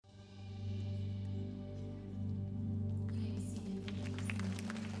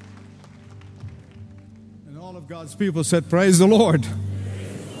all of God's people said, praise the Lord.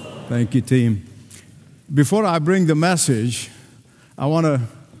 Thank you, team. Before I bring the message, I want to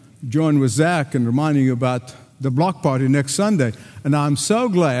join with Zach in reminding you about the block party next Sunday. And I'm so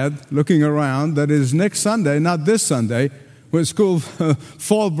glad, looking around, that it is next Sunday, not this Sunday, when school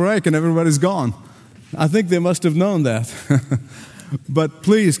fall break and everybody's gone. I think they must have known that. But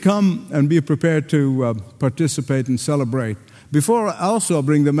please come and be prepared to participate and celebrate. Before I also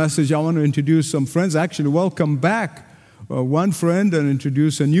bring the message, I want to introduce some friends. Actually, welcome back one friend and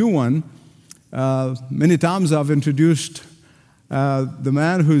introduce a new one. Many times I've introduced the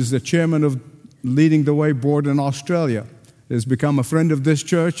man who's the chairman of Leading the Way board in Australia. He's become a friend of this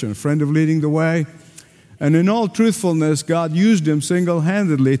church and a friend of Leading the Way. And in all truthfulness, God used him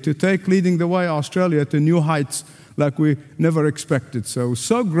single-handedly to take Leading the Way Australia to new heights like we never expected. So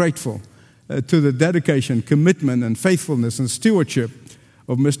grateful to the dedication, commitment, and faithfulness and stewardship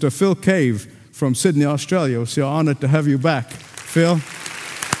of Mr. Phil Cave from Sydney, Australia. We're so honored to have you back, Phil.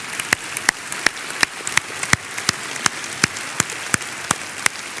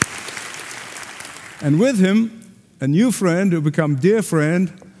 And with him, a new friend who become dear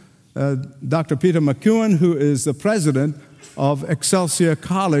friend, Dr. Peter McEwen, who is the president of Excelsior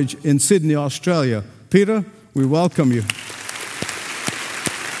College in Sydney, Australia. Peter, we welcome you.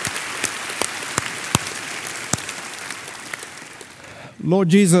 Lord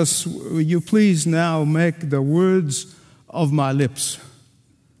Jesus, will you please now make the words of my lips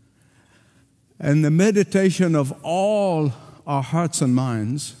and the meditation of all our hearts and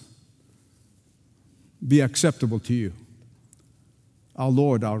minds be acceptable to you, our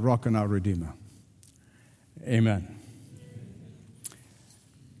Lord, our rock, and our Redeemer. Amen.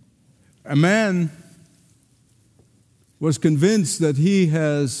 A man was convinced that he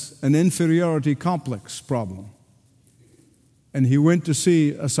has an inferiority complex problem, and he went to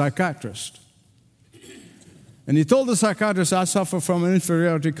see a psychiatrist. And he told the psychiatrist, I suffer from an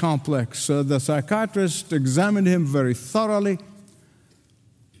inferiority complex. So the psychiatrist examined him very thoroughly,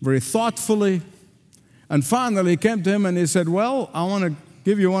 very thoughtfully, and finally came to him and he said, well, I want to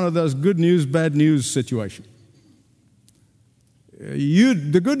give you one of those good news, bad news situations.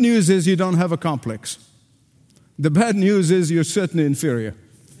 The good news is you don't have a complex. The bad news is you're certainly inferior.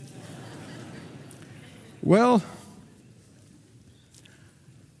 Well,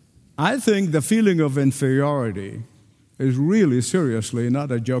 I think the feeling of inferiority is really seriously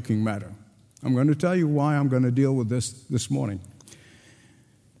not a joking matter. I'm going to tell you why I'm going to deal with this morning.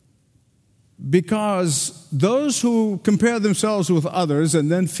 Because those who compare themselves with others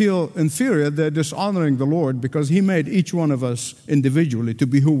and then feel inferior, they're dishonoring the Lord because He made each one of us individually to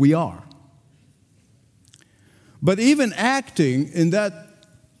be who we are. But even acting in that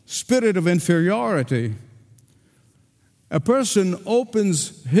spirit of inferiority, a person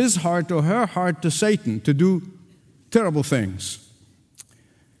opens his heart or her heart to Satan to do terrible things.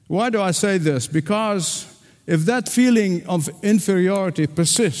 Why do I say this? Because if that feeling of inferiority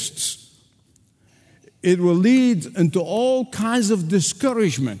persists, it will lead into all kinds of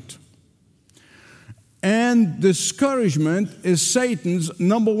discouragement. And discouragement is Satan's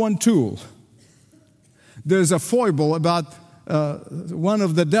number one tool. There's a foible about one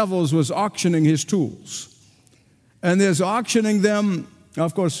of the devils was auctioning his tools. And there's auctioning them.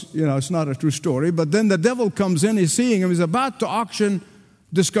 Of course, it's not a true story. But then the devil comes in. He's seeing him. He's about to auction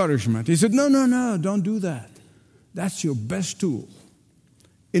discouragement. He said, no, don't do that. That's your best tool.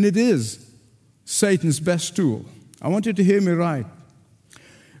 And it is Satan's best tool. I want you to hear me right.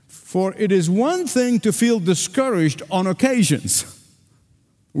 For it is one thing to feel discouraged on occasions.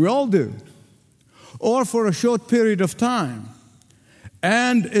 We all do. Or for a short period of time.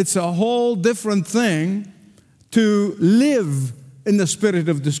 And it's a whole different thing to live in the spirit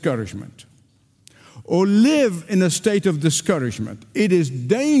of discouragement or live in a state of discouragement. It is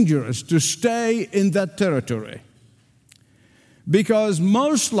dangerous to stay in that territory because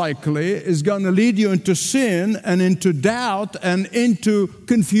most likely it's going to lead you into sin and into doubt and into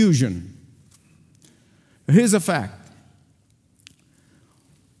confusion. Here's a fact.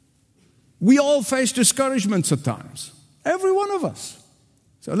 We all face discouragements at times. Every one of us.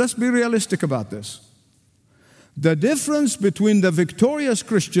 So let's be realistic about this. The difference between the victorious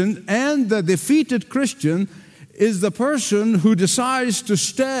Christian and the defeated Christian is the person who decides to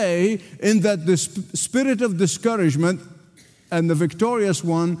stay in that spirit of discouragement, and the victorious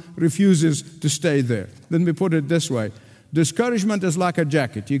one refuses to stay there. Let me put it this way. Discouragement is like a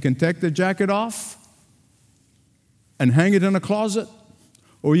jacket. You can take the jacket off and hang it in a closet,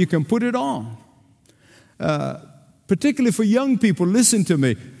 or you can put it on. Particularly for young people, listen to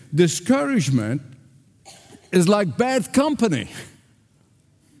me. Discouragement is like bad company.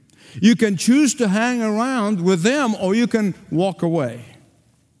 You can choose to hang around with them, or you can walk away.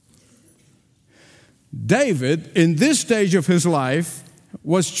 David, in this stage of his life,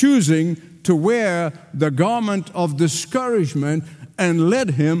 was choosing to wear the garment of discouragement and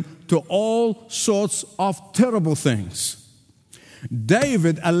led him to all sorts of terrible things.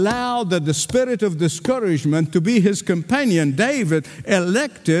 David allowed the spirit of discouragement to be his companion. David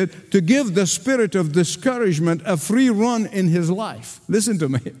elected to give the spirit of discouragement a free run in his life. Listen to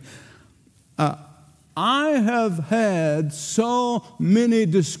me. I have had so many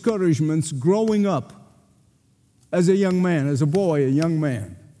discouragements growing up as a young man, as a boy, a young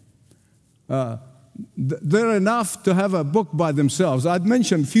man. They're enough to have a book by themselves. I'd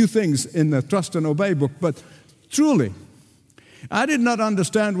mentioned a few things in the Trust and Obey book, but truly, I did not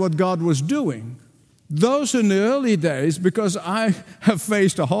understand what God was doing. Those in the early days, because I have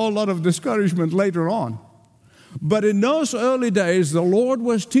faced a whole lot of discouragement later on. But in those early days, the Lord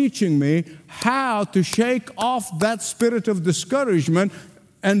was teaching me how to shake off that spirit of discouragement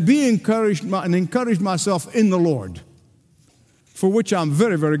and be encouraged and encourage myself in the Lord, for which I'm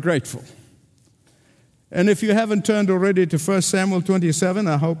very, very grateful. And if you haven't turned already to 1 Samuel 27,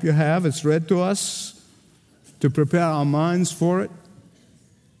 I hope you have. It's read to us to prepare our minds for it.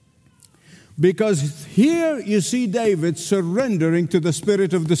 Because here you see David surrendering to the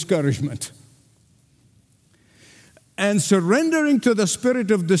spirit of discouragement. And surrendering to the spirit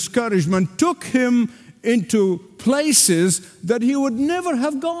of discouragement took him into places that he would never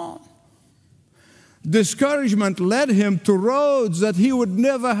have gone. Discouragement led him to roads that he would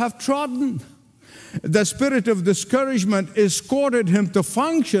never have trodden. The spirit of discouragement escorted him to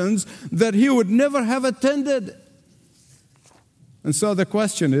functions that he would never have attended. And so the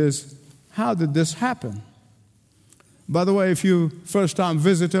question is, how did this happen? By the way, if you're a first-time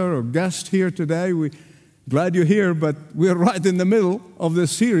visitor or guest here today, we're glad you're here, but we're right in the middle of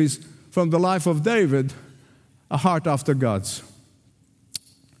this series from the life of David, A Heart After God's.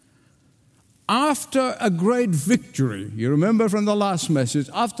 After a great victory, you remember from the last message,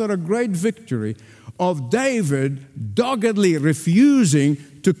 after a great victory of David doggedly refusing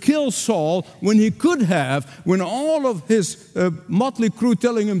to kill Saul when he could have, when all of his motley crew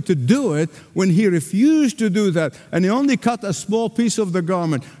telling him to do it, when he refused to do that, and he only cut a small piece of the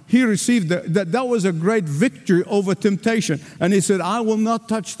garment, he received that was a great victory over temptation. And he said, I will not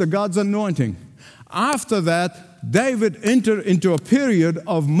touch the God's anointing. After that, David entered into a period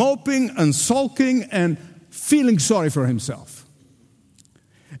of moping and sulking and feeling sorry for himself.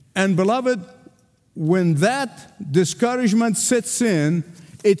 And beloved, when that discouragement sets in,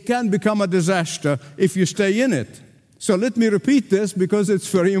 it can become a disaster if you stay in it. So let me repeat this because it's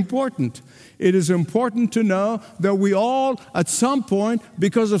very important. It is important to know that we all, at some point,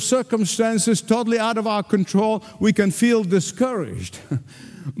 because of circumstances totally out of our control, we can feel discouraged.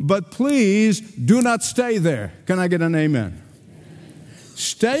 But please do not stay there. Can I get an amen?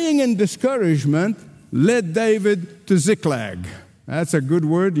 Staying in discouragement led David to Ziklag. That's a good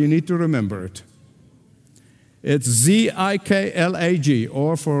word. You need to remember it. It's Z-I-K-L-A-G,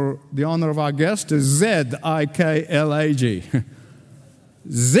 or for the honor of our guest, is Z-I-K-L-A-G.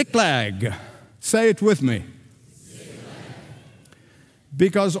 Ziklag. Say it with me. Ziklag.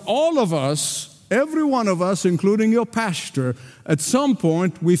 Because all of us, every one of us, including your pastor, at some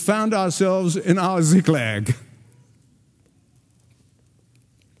point we found ourselves in our Ziklag.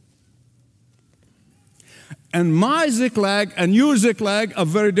 And my Ziklag and your Ziklag are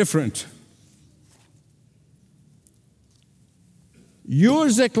very different. Your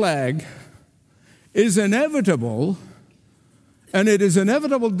Ziklag is inevitable, and it is an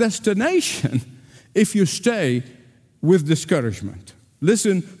inevitable destination if you stay with discouragement.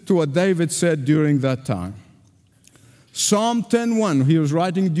 Listen to what David said during that time. Psalm 10:1, he was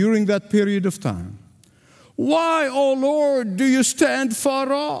writing during that period of time. Why, O Lord, do you stand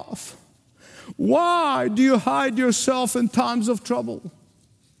far off? Why do you hide yourself in times of trouble?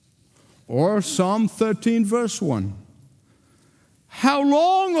 Or Psalm 13, verse 1. How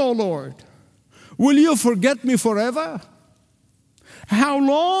long, O Lord, will you forget me forever? How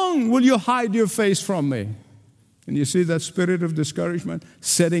long will you hide your face from me? And you see that spirit of discouragement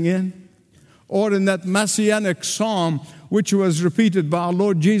setting in? Or in that messianic psalm, which was repeated by our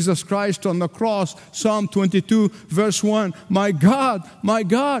Lord Jesus Christ on the cross, Psalm 22, verse 1, my God,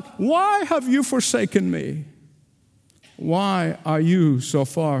 why have you forsaken me? Why are you so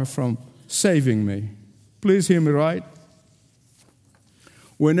far from saving me? Please hear me right.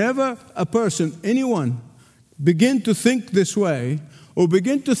 Whenever a person, anyone, begin to think this way, who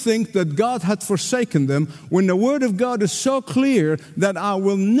begin to think that God had forsaken them when the Word of God is so clear that I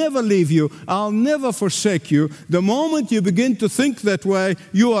will never leave you, I'll never forsake you. The moment you begin to think that way,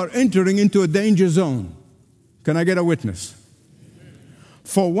 you are entering into a danger zone. Can I get a witness?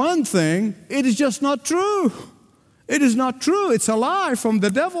 For one thing, it is just not true. It is not true. It's a lie from the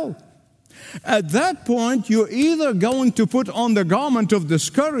devil. At that point, you're either going to put on the garment of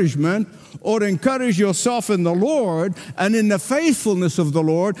discouragement or encourage yourself in the Lord and in the faithfulness of the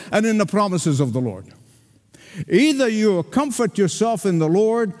Lord and in the promises of the Lord. Either you comfort yourself in the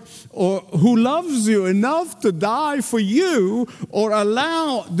Lord, or who loves you enough to die for you, or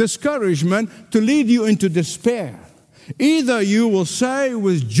allow discouragement to lead you into despair. Either you will say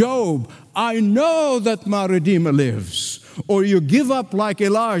with Job, I know that my Redeemer lives, or you give up like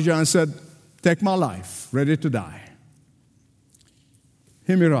Elijah and said, take my life, ready to die.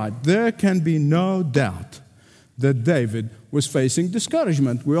 Hear me right. There can be no doubt that David was facing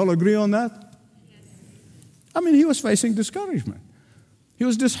discouragement. We all agree on that? Yes. I mean, he was facing discouragement. He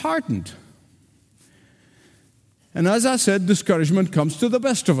was disheartened. And as I said, discouragement comes to the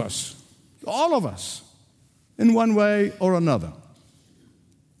best of us, all of us, in one way or another.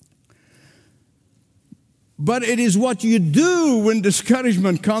 But it is what you do when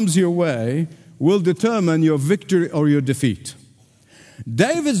discouragement comes your way will determine your victory or your defeat.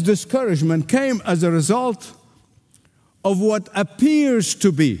 David's discouragement came as a result of what appears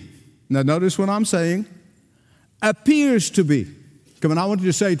to be. Now notice what I'm saying. Appears to be. Come on, I want you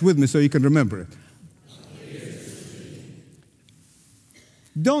to say it with me so you can remember it.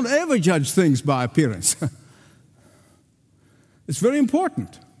 Don't ever judge things by appearance. It's very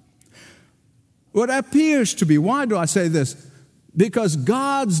important. What appears to be. Why do I say this? Because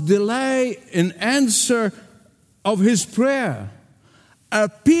God's delay in answer of his prayer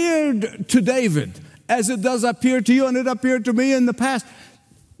appeared to David as it does appear to you, and it appeared to me in the past.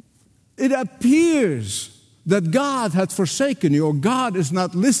 It appears that God had forsaken you, or God is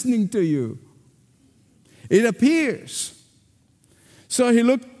not listening to you. It appears. So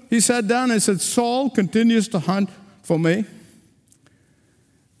he sat down and said, Saul continues to hunt for me.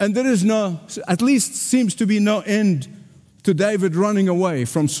 And there is no, at least seems to be no end to David running away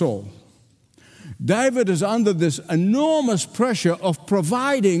from Saul. David is under this enormous pressure of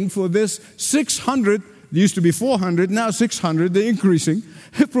providing for this 600, it used to be 400, now 600, they're increasing,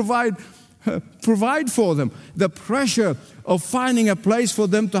 provide for them. The pressure of finding a place for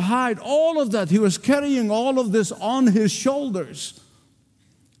them to hide, all of that, he was carrying all of this on his shoulders.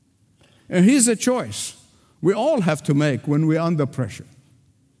 And here's a choice we all have to make when we're under pressure.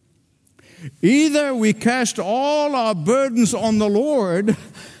 Either we cast all our burdens on the Lord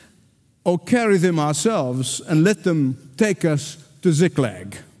or carry them ourselves and let them take us to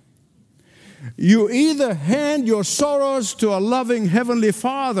Ziklag. You either hand your sorrows to a loving Heavenly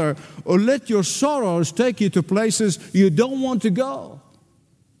Father or let your sorrows take you to places you don't want to go.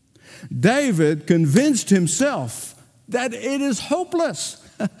 David convinced himself that it is hopeless.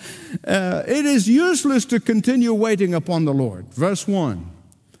 It is useless to continue waiting upon the Lord. Verse 1.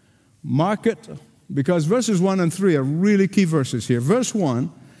 Mark it, because verses 1 and 3 are really key verses here. Verse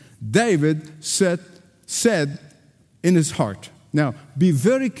 1, David said in his heart. Now, be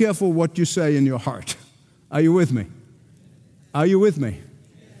very careful what you say in your heart. Are you with me? Are you with me?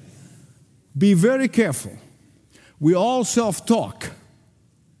 Be very careful. We all self-talk.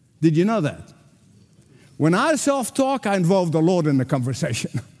 Did you know that? When I self-talk, I involve the Lord in the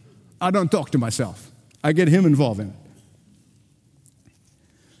conversation. I don't talk to myself. I get him involved in it.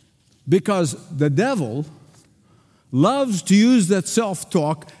 Because the devil loves to use that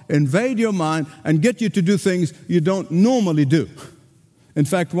self-talk, invade your mind, and get you to do things you don't normally do. In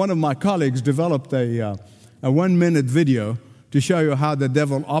fact, one of my colleagues developed a 1-minute video to show you how the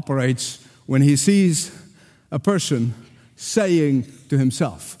devil operates when he sees a person saying to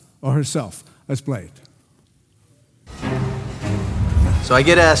himself or herself. Let's play it. So I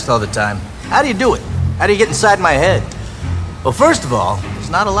get asked all the time, how do you do it? How do you get inside my head? Well, first of all,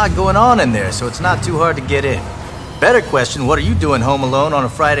 there's not a lot going on in there, so it's not too hard to get in. Better question, what are you doing home alone on a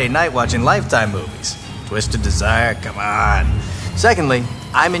Friday night watching Lifetime movies? Twisted Desire? Come on. Secondly,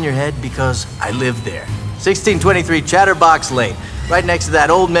 I'm in your head because I live there. 1623 Chatterbox Lane, right next to that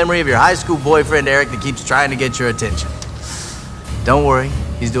old memory of your high school boyfriend Eric that keeps trying to get your attention. Don't worry,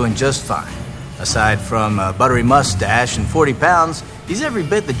 he's doing just fine. Aside from a buttery mustache and 40 pounds, he's every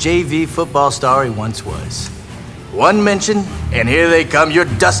bit the JV football star he once was. One mention, and here they come, your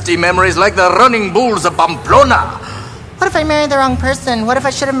dusty memories like the running bulls of Pamplona. What if I married the wrong person? What if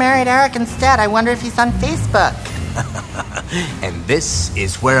I should have married Eric instead? I wonder if he's on Facebook. And this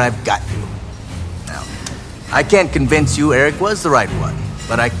is where I've got you. Now, I can't convince you Eric was the right one,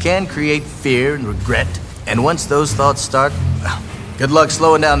 but I can create fear and regret. And once those thoughts start, well, good luck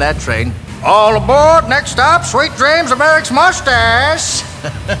slowing down that train. All aboard, next stop, sweet dreams of Eric's mustache.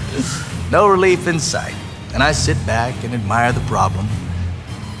 No relief in sight, and I sit back and admire the problem.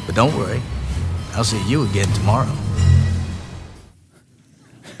 But don't worry, I'll see you again tomorrow.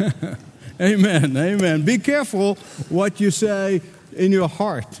 Amen, amen. Be careful what you say in your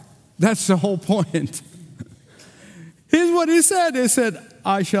heart. That's the whole point. Here's what he said. He said,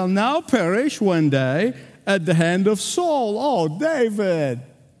 I shall now perish one day at the hand of Saul. Oh, David,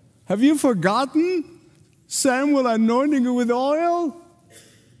 have you forgotten Samuel anointing you with oil?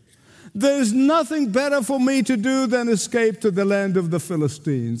 There's nothing better for me to do than escape to the land of the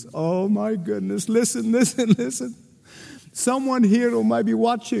Philistines. Oh, my goodness. Listen, listen, listen. Someone here who might be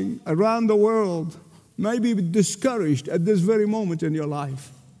watching around the world may be discouraged at this very moment in your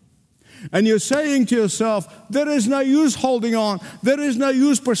life. And you're saying to yourself, there is no use holding on. There is no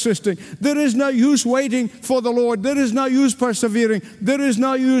use persisting. There is no use waiting for the Lord. There is no use persevering. There is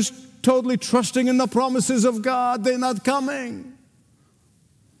no use totally trusting in the promises of God. They're not coming.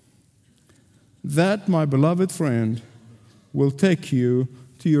 That, my beloved friend, will take you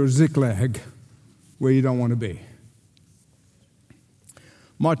to your Ziklag, where you don't want to be.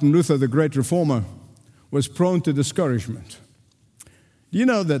 Martin Luther, the great reformer, was prone to discouragement. Do you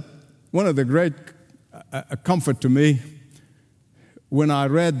know that one of the great comfort to me when I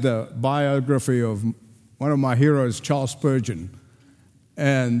read the biography of one of my heroes, Charles Spurgeon,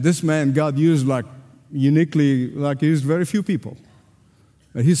 and this man God used uniquely, like he used very few people.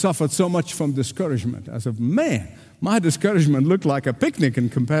 But he suffered so much from discouragement. I said, man, my discouragement looked like a picnic in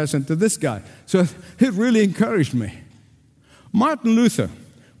comparison to this guy. So it really encouraged me. Martin Luther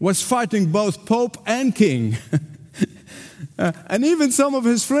was fighting both Pope and King. And even some of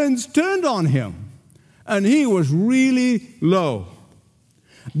his friends turned on him. And he was really low.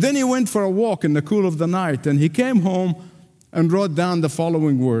 Then he went for a walk in the cool of the night, and he came home and wrote down the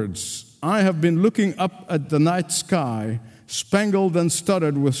following words. I have been looking up at the night sky, spangled and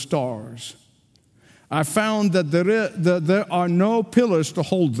studded with stars. I found that there are no pillars to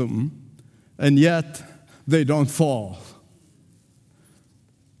hold them, and yet they don't fall.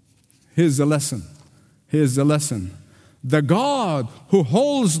 Here's the lesson. Here's the lesson. The God who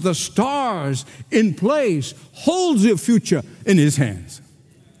holds the stars in place holds your future in His hands.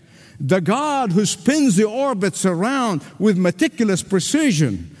 The God who spins the orbits around with meticulous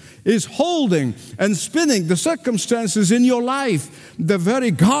precision is holding and spinning the circumstances in your life. The very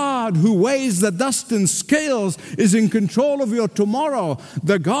God who weighs the dust in scales is in control of your tomorrow.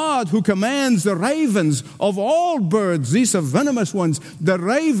 The God who commands the ravens of all birds, these are venomous ones, the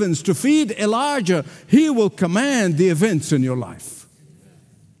ravens to feed Elijah, He will command the events in your life.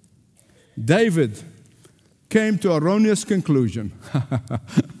 David came to erroneous conclusion.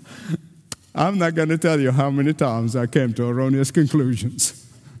 I'm not going to tell you how many times I came to erroneous conclusions.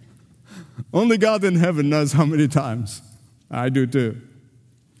 Only God in heaven knows how many times. I do too.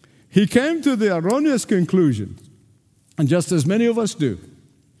 He came to the erroneous conclusion, and just as many of us do.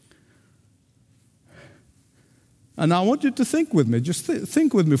 And I want you to think with me, just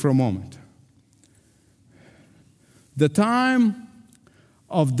think with me for a moment. The time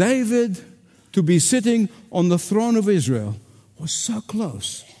of David to be sitting on the throne of Israel was so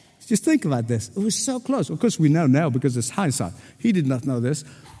close. Just think about this. It was so close. Of course, we know now because it's hindsight. He did not know this.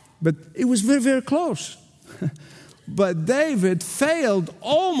 But it was very, very close. But David failed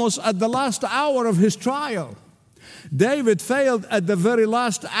almost at the last hour of his trial. David failed at the very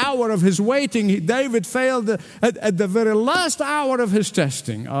last hour of his waiting. David failed at the very last hour of his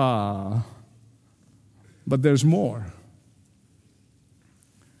testing. But there's more.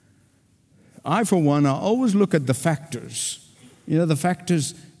 I, for one, I always look at the factors. You know, the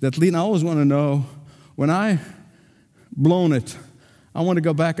factors that lead. I always want to know, when I blown it, I want to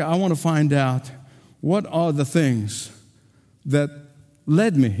go back. I want to find out what are the things that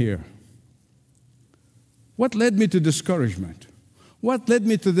led me here. What led me to discouragement? What led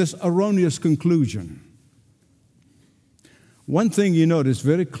me to this erroneous conclusion? One thing you notice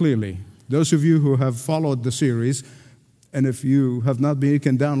very clearly, those of you who have followed the series, and if you have not been, you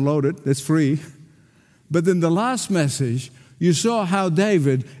can download it. It's free. But in the last message, you saw how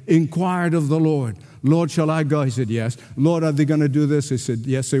David inquired of the Lord. Lord, shall I go? He said, yes. Lord, are they going to do this? He said,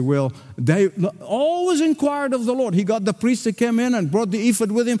 yes, they will. David always inquired of the Lord. He got the priest that came in and brought the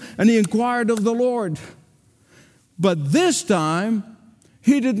ephod with him, and he inquired of the Lord. But this time,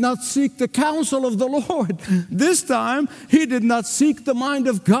 He did not seek the counsel of the Lord. This time, he did not seek the mind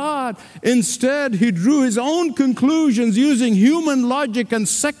of God. Instead, he drew his own conclusions using human logic and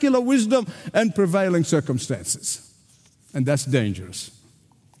secular wisdom and prevailing circumstances. And that's dangerous.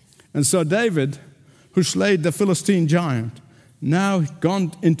 And so David, who slayed the Philistine giant, now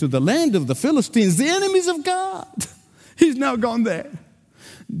gone into the land of the Philistines, the enemies of God. He's now gone there.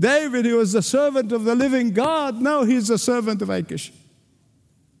 David, who was the servant of the living God, now he's a servant of Achish.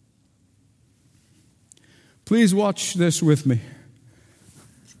 Please watch this with me.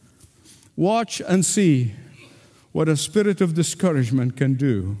 Watch and see what a spirit of discouragement can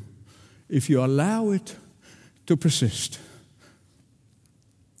do if you allow it to persist.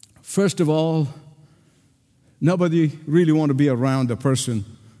 First of all, nobody really wants to be around a person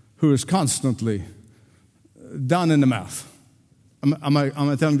who is constantly down in the mouth. Am I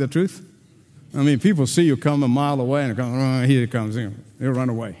telling the truth? I mean, people see you come a mile away and go, oh, here it comes. They'll run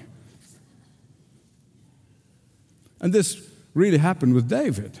away. And this really happened with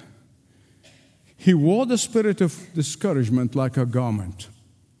David. He wore the spirit of discouragement like a garment,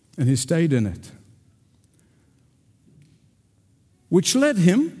 and he stayed in it, which led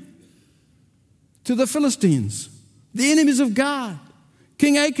him to the Philistines, the enemies of God,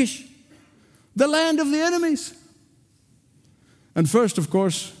 King Achish, the land of the enemies. And first, of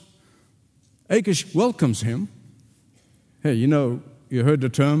course, Achish welcomes him. Hey, you heard the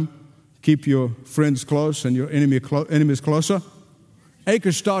term, keep your friends close and your enemies closer.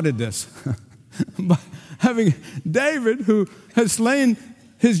 Achish started this by having David, who has slain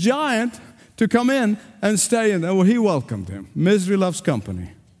his giant, to come in and stay in. Well, he welcomed him. Misery loves company.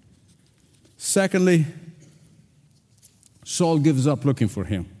 Secondly, Saul gives up looking for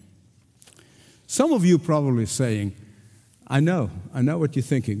him. Some of you probably saying, I know what you're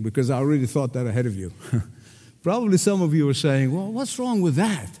thinking, because I already thought that ahead of you. Probably some of you are saying, well, what's wrong with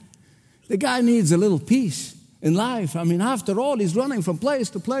that? The guy needs a little peace in life. I mean, after all, he's running from place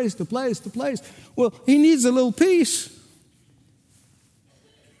to place to place to place. Well, he needs a little peace.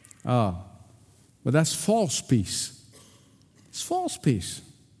 But that's false peace. It's false peace.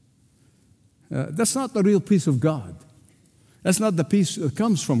 That's not the real peace of God. That's not the peace that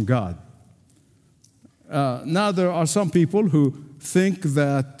comes from God. Now, there are some people who think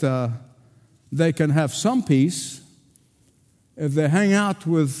that they can have some peace if they hang out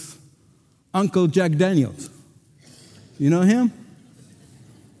with Uncle Jack Daniels. You know him?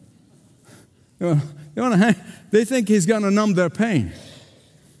 They think he's going to numb their pain.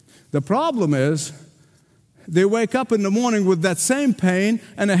 The problem is they wake up in the morning with that same pain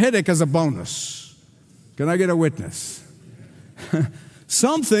and a headache as a bonus. Can I get a witness?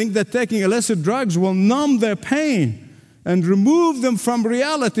 Some think that taking illicit drugs will numb their pain and remove them from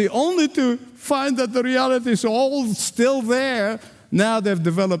reality, only to find that the reality is all still there. Now they've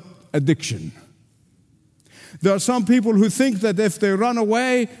developed addiction. There are some people who think that if they run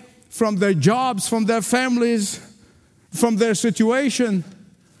away from their jobs, from their families, from their situation,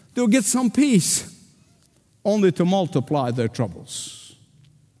 they'll get some peace, only to multiply their troubles.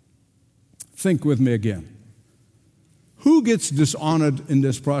 Think with me again. Who gets dishonored in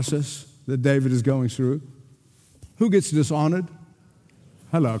this process that David is going through? Who gets dishonored?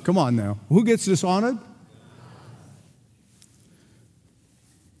 Hello, come on now. Who gets dishonored?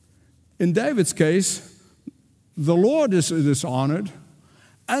 In David's case, the Lord is dishonored,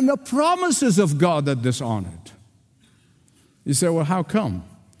 and the promises of God are dishonored. You say, well, how come?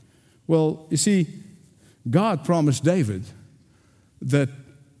 Well, you see, God promised David that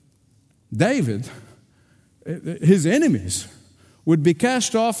David, his enemies, would be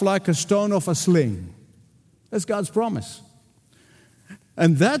cast off like a stone off a sling. That's God's promise.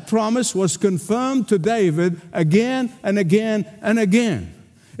 And that promise was confirmed to David again and again and again.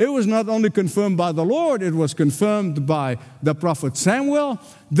 It was not only confirmed by the Lord, it was confirmed by the prophet Samuel.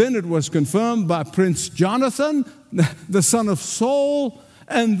 Then it was confirmed by Prince Jonathan, the son of Saul.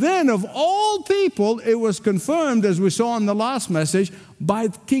 And then of all people, it was confirmed, as we saw in the last message, by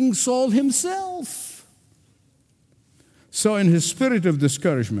King Saul himself. So in his spirit of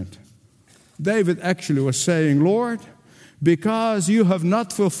discouragement, David actually was saying, Lord, because you have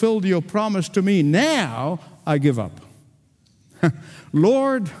not fulfilled your promise to me, now I give up.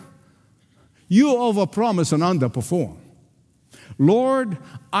 Lord, you overpromise and underperform. Lord,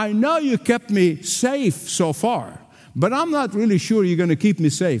 I know you kept me safe so far, but I'm not really sure you're going to keep me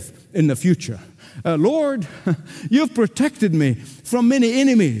safe in the future. Lord, you've protected me from many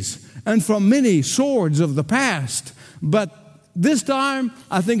enemies and from many swords of the past, but this time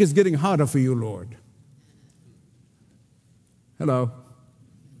I think it's getting harder for you, Lord. Hello.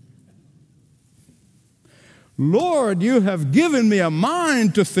 Lord, you have given me a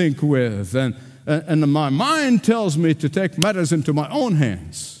mind to think with, and my mind tells me to take matters into my own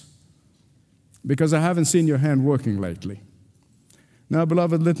hands because I haven't seen your hand working lately. Now,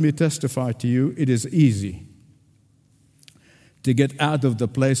 beloved, let me testify to you, it is easy to get out of the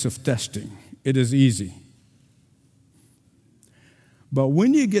place of testing. It is easy. But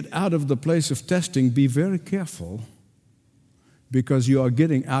when you get out of the place of testing, be very careful because you are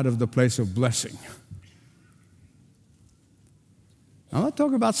getting out of the place of blessing. I'm not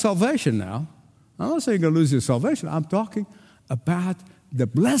talking about salvation now. I'm not saying you're going to lose your salvation. I'm talking about the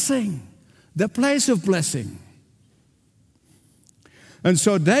blessing, the place of blessing. And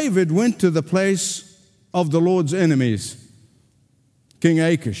so David went to the place of the Lord's enemies, King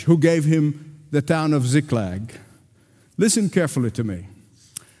Achish, who gave him the town of Ziklag. Listen carefully to me.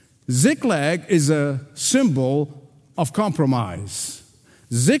 Ziklag is a symbol of compromise.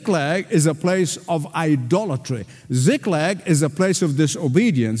 Ziklag is a place of idolatry. Ziklag is a place of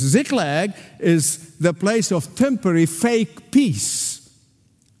disobedience. Ziklag is the place of temporary fake peace.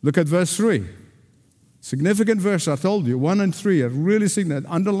 Look at verse 3. Significant verse, I told you, 1 and 3 are really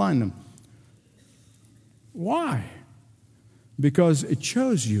significant. Underline them. Why? Because it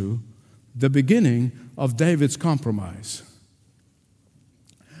shows you the beginning of David's compromise.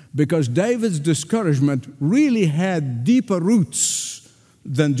 Because David's discouragement really had deeper roots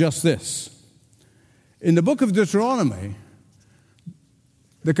than just this. In the book of Deuteronomy,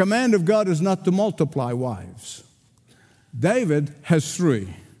 the command of God is not to multiply wives. David has 3,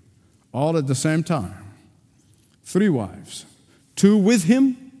 all at the same time. 3 wives, 2 with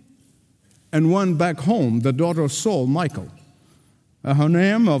him and 1 back home, the daughter of Saul, Michal.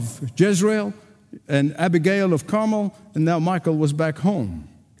 Ahinoam of Jezreel and Abigail of Carmel, and now Michal was back home.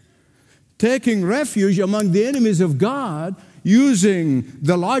 Taking refuge among the enemies of God, using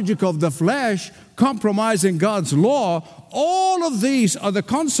the logic of the flesh, compromising God's law, all of these are the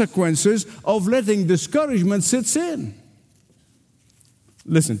consequences of letting discouragement sit in.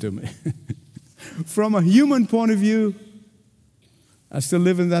 Listen to me. From a human point of view, I still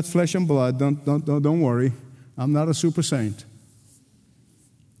live in that flesh and blood. Don't worry. I'm not a super saint.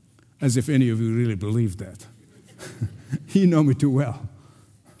 As if any of you really believe that. You know me too well.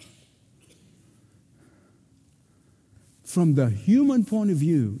 From the human point of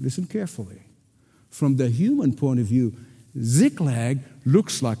view, listen carefully. From the human point of view, Ziklag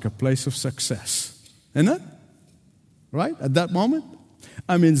looks like a place of success. Isn't it? Right? At that moment?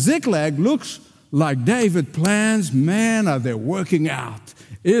 I mean, Ziklag looks like David plans. Man, are they working out.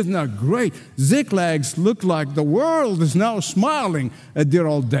 Isn't that great? Ziklags look like the world is now smiling at dear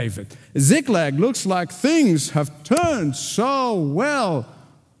old David. Ziklag looks like things have turned so well.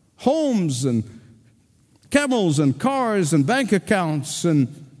 Homes and camels and cars and bank accounts, and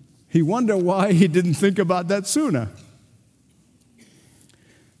he wondered why he didn't think about that sooner.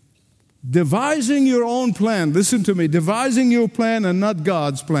 Devising your own plan, listen to me, devising your plan and not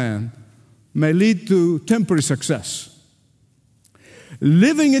God's plan may lead to temporary success.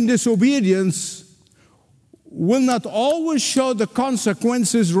 Living in disobedience will not always show the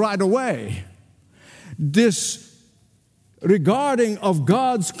consequences right away. Disregarding of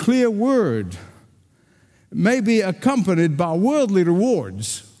God's clear word may be accompanied by worldly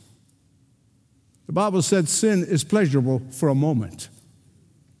rewards. The Bible said sin is pleasurable for a moment.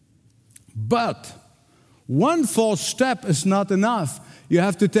 But one false step is not enough. You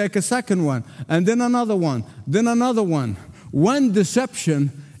have to take a second one, and then another one, then another one. One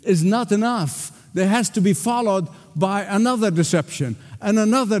deception is not enough. There has to be followed by another deception and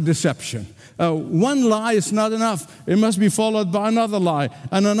another deception. One lie is not enough. It must be followed by another lie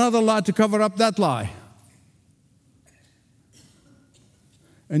and another lie to cover up that lie.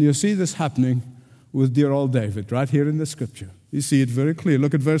 And you see this happening with dear old David right here in the scripture. You see it very clear.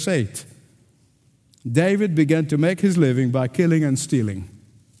 Look at verse 8. David began to make his living by killing and stealing.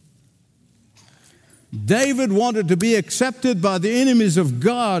 David wanted to be accepted by the enemies of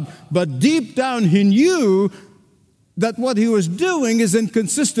God, but deep down he knew that what he was doing is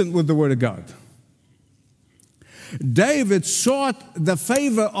inconsistent with the Word of God. David sought the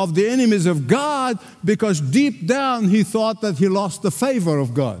favor of the enemies of God because deep down he thought that he lost the favor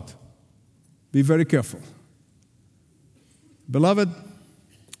of God. Be very careful. Beloved,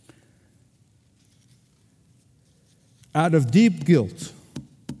 out of deep guilt,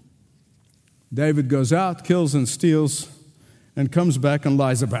 David goes out, kills and steals, and comes back and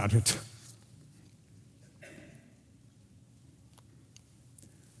lies about it.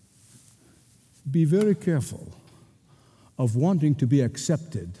 Be very careful of wanting to be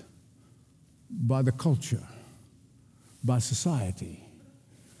accepted by the culture, by society,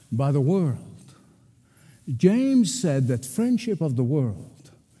 by the world. James said that friendship of the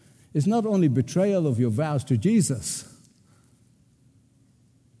world is not only betrayal of your vows to Jesus,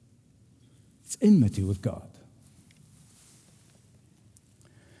 it's enmity with God.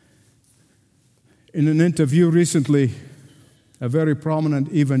 In an interview recently, a very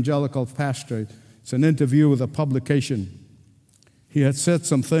prominent evangelical pastor, it's an interview with a publication. He had said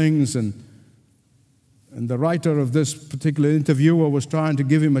some things, and the writer of this particular interviewer was trying to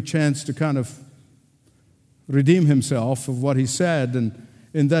give him a chance to kind of redeem himself of what he said. And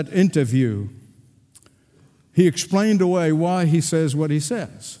in that interview, he explained away why he says what he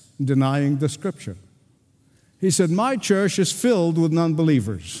says, denying the Scripture. He said, "My church is filled with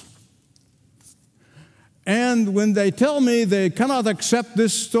non-believers. And when they tell me they cannot accept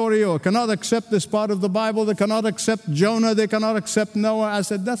this story or cannot accept this part of the Bible, they cannot accept Jonah, they cannot accept Noah," I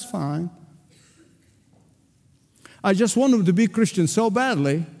said, "That's fine. I just want them to be Christians so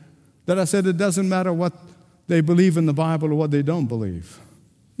badly that I said it doesn't matter what they believe in the Bible or what they don't believe.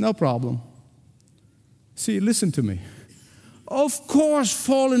 No problem." See, listen to me. Of course,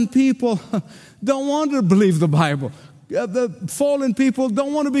 fallen people don't want to believe the Bible. The fallen people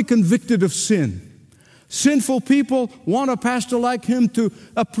don't want to be convicted of sin. Sinful people want a pastor like him to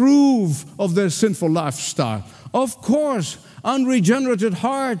approve of their sinful lifestyle. Of course, unregenerated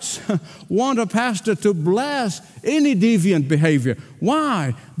hearts want a pastor to bless any deviant behavior.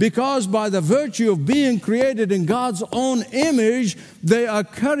 Why? Because by the virtue of being created in God's own image, they are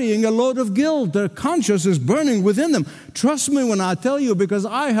carrying a load of guilt. Their conscience is burning within them. Trust me when I tell you, because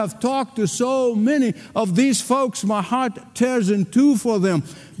I have talked to so many of these folks, my heart tears in two for them,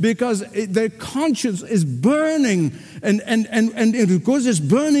 because their conscience is burning, and because it's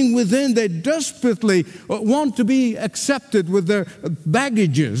burning within, they desperately want to be accepted with their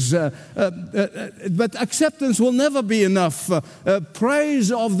baggages. But acceptance will never be enough.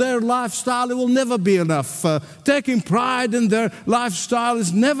 Praise of their lifestyle, it will never be enough. Taking pride in their lifestyle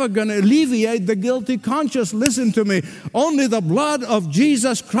is never going to alleviate the guilty conscience. Listen to me. Only the blood of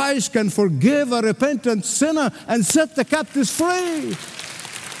Jesus Christ can forgive a repentant sinner and set the captives free.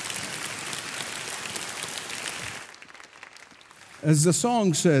 As the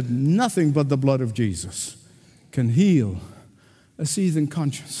song said, nothing but the blood of Jesus can heal a seething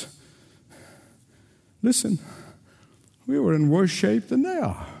conscience. Listen, we were in worse shape than they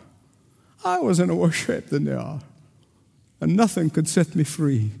are. I was in a worse shape than they are. And nothing could set me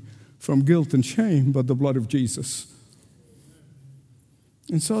free from guilt and shame but the blood of Jesus.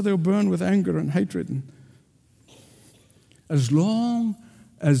 And so they'll burn with anger and hatred. And as long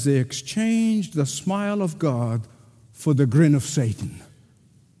as they exchanged the smile of God for the grin of Satan.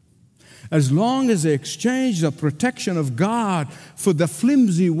 As long as they exchange the protection of God for the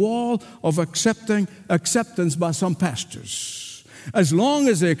flimsy wall of acceptance by some pastors. As long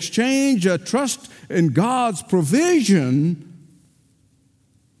as they exchange a trust in God's provision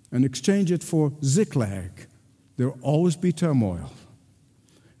and exchange it for Ziklag, there will always be turmoil.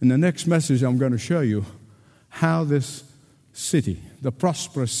 In the next message, I'm going to show you how this city, the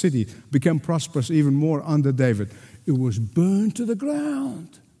prosperous city, became prosperous even more under David. It was burned to the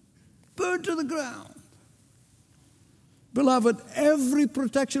ground. Burned to the ground. Beloved, every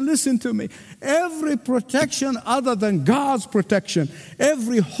protection, listen to me, every protection other than God's protection,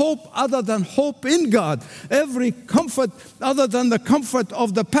 every hope other than hope in God, every comfort other than the comfort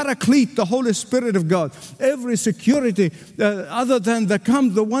of the Paraclete, the Holy Spirit of God, every security other than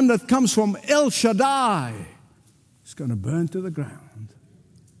the one that comes from El Shaddai, is going to burn to the ground.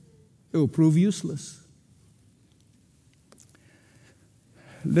 It will prove useless.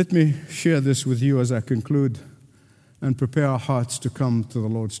 Let me share this with you as I conclude and prepare our hearts to come to the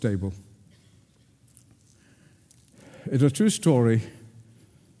Lord's table. It's a true story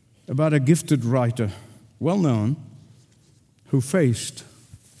about a gifted writer, well known, who faced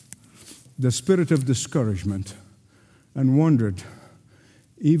the spirit of discouragement and wondered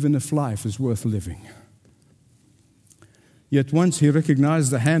even if life is worth living. Yet once he recognized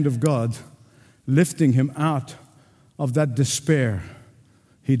the hand of God lifting him out of that despair,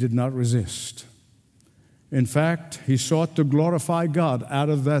 he did not resist. In fact, he sought to glorify God out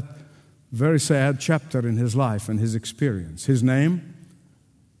of that very sad chapter in his life and his experience. His name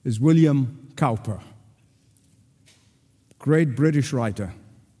is William Cowper, great British writer.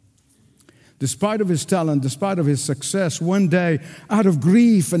 Despite of his talent, despite of his success, one day, out of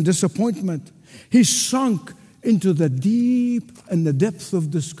grief and disappointment, he sunk into the deep and the depth of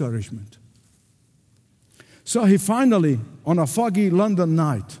discouragement. So he finally, on a foggy London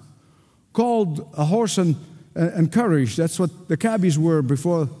night, called a horse and carriage. That's what the cabbies were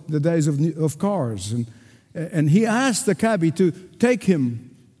before the days of cars. And he asked the cabbie to take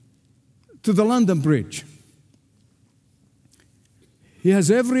him to the London Bridge. He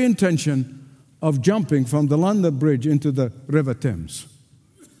has every intention of jumping from the London Bridge into the River Thames.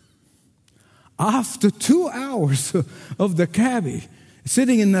 After 2 hours of the cabbie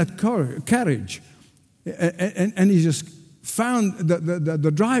sitting in that carriage, and he just found,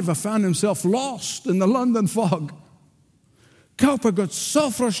 the driver found himself lost in the London fog. Cowper got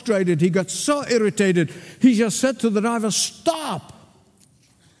so frustrated, he got so irritated, he just said to the driver, "Stop!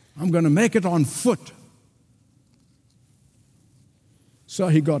 I'm going to make it on foot." So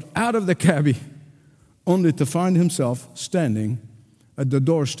he got out of the cabbie, only to find himself standing at the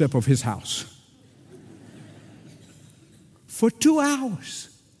doorstep of his house. For 2 hours,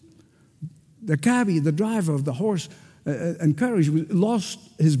 the cabbie, the driver of the horse and carriage, lost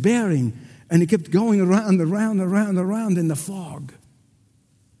his bearing, and he kept going around in the fog.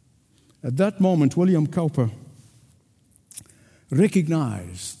 At that moment, William Cowper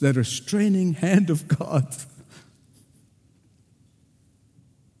recognized the restraining hand of God.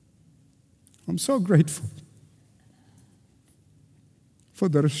 I'm so grateful for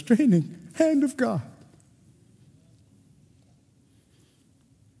the restraining hand of God.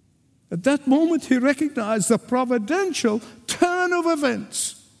 At that moment, he recognized the providential turn of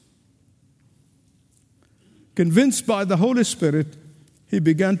events. Convinced by the Holy Spirit, he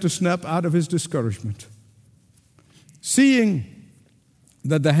began to snap out of his discouragement. Seeing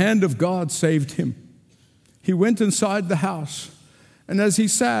that the hand of God saved him, he went inside the house, and as he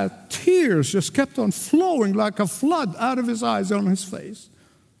sat, tears just kept on flowing like a flood out of his eyes on his face.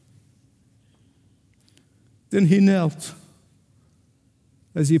 Then he knelt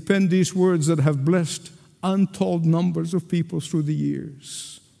as he penned these words that have blessed untold numbers of people through the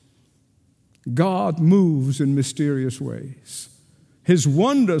years. God moves in mysterious ways, His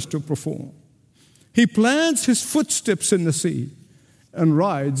wonders to perform. He plants His footsteps in the sea and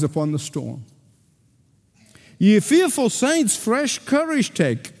rides upon the storm. Ye fearful saints, fresh courage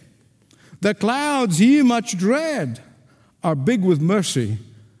take. The clouds ye much dread are big with mercy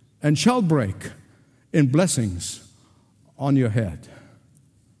and shall break in blessings on your head.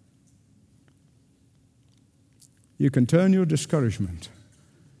 You can turn your discouragement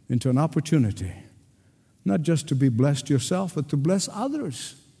into an opportunity, not just to be blessed yourself, but to bless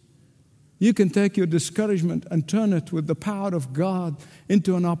others. You can take your discouragement and turn it with the power of God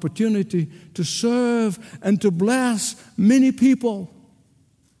into an opportunity to serve and to bless many people.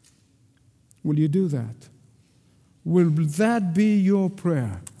 Will you do that? Will that be your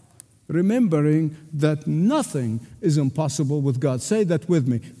prayer? Remembering that nothing is impossible with God. Say that with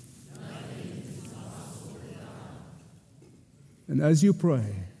me. And as you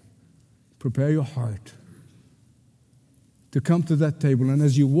pray, prepare your heart to come to that table. And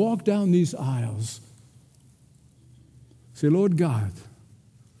as you walk down these aisles, say, Lord God,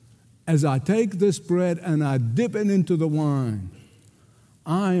 as I take this bread and I dip it into the wine,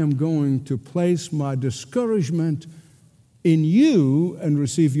 I am going to place my discouragement in you and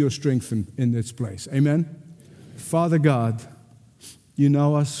receive your strength in its place. Amen? Father God, you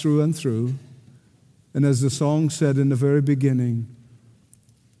know us through and through. And as the song said in the very beginning,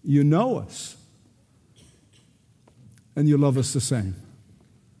 you know us. And you love us the same.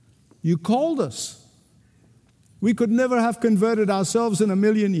 You called us. We could never have converted ourselves in a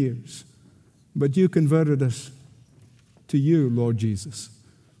million years. But you converted us to you, Lord Jesus.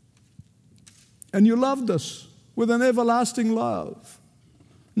 And you loved us with an everlasting love.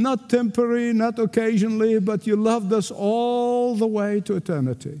 Not temporary, not occasionally, but you loved us all the way to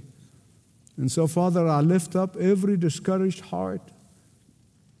eternity. And so, Father, I lift up every discouraged heart,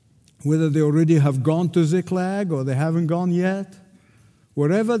 whether they already have gone to Ziklag or they haven't gone yet,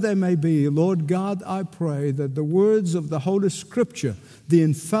 wherever they may be. Lord God, I pray that the words of the Holy Scripture, the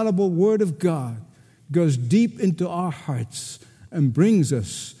infallible Word of God, goes deep into our hearts and brings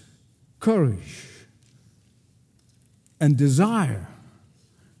us courage and desire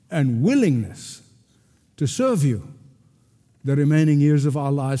and willingness to serve you the remaining years of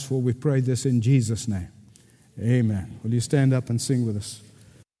our lives, for we pray this in Jesus' name. Amen. Will you stand up and sing with us?